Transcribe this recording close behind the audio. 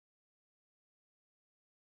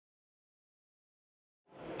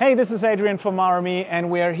Hey, this is Adrian from RME and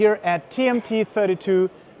we are here at TMT32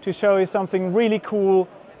 to show you something really cool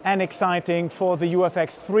and exciting for the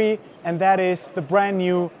UFX 3, and that is the brand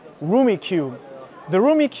new Room EQ. The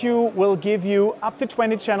Room EQ will give you up to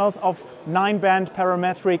 20 channels of 9-band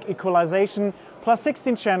parametric equalization plus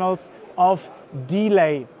 16 channels of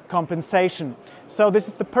delay compensation. So this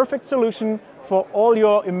is the perfect solution for all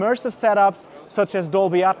your immersive setups such as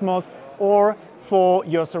Dolby Atmos, or for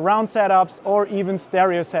your surround setups, or even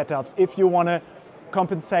stereo setups if you want to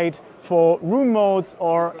compensate for room modes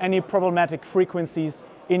or any problematic frequencies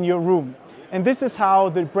in your room. And this is how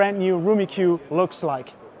the brand new Room EQ looks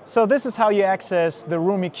like. So this is how you access the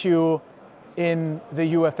Room EQ in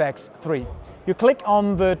the UFX 3. You click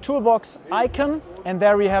on the toolbox icon and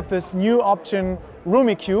there we have this new option, Room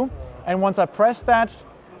EQ. And once I press that,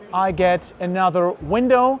 I get another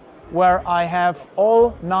window where I have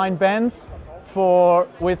all 9 bands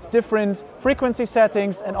with different frequency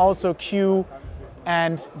settings and also Q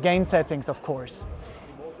and gain settings, of course.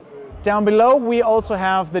 Down below we also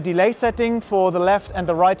have the delay setting for the left and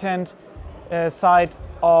the right hand side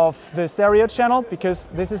of the stereo channel, because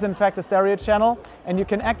this is in fact a stereo channel, and you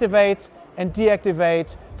can activate and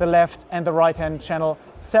deactivate the left and the right hand channel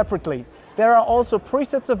separately. There are also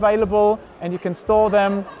presets available and you can store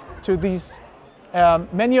them to these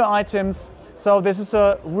menu items. So this is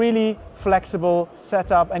a really flexible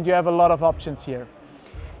setup and you have a lot of options here.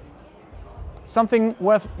 Something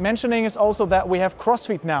worth mentioning is also that we have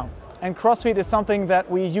Crossfeed now. And Crossfeed is something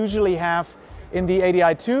that we usually have in the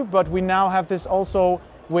ADI2, but we now have this also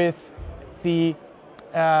with the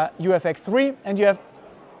UFX 3, and you have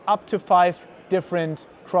up to 5 different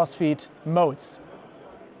Crossfeed modes.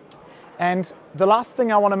 And the last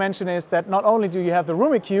thing I want to mention is that not only do you have the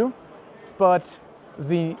Room EQ, but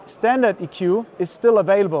the standard EQ is still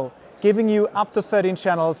available, giving you up to 13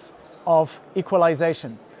 channels of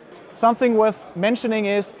equalization. Something worth mentioning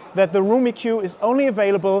is that the Room EQ is only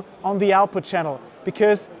available on the output channel,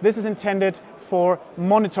 because this is intended for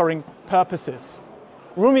monitoring purposes.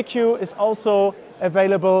 Room EQ is also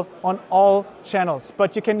available on all channels,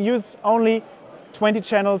 but you can use only 20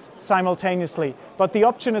 channels simultaneously. But the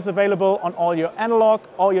option is available on all your analog,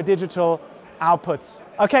 all your digital outputs.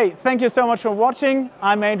 Okay, thank you so much for watching.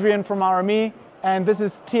 I'm Adrian from RME and this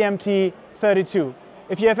is TMT32.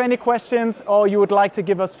 If you have any questions or you would like to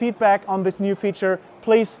give us feedback on this new feature,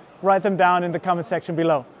 please write them down in the comment section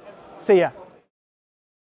below. See ya.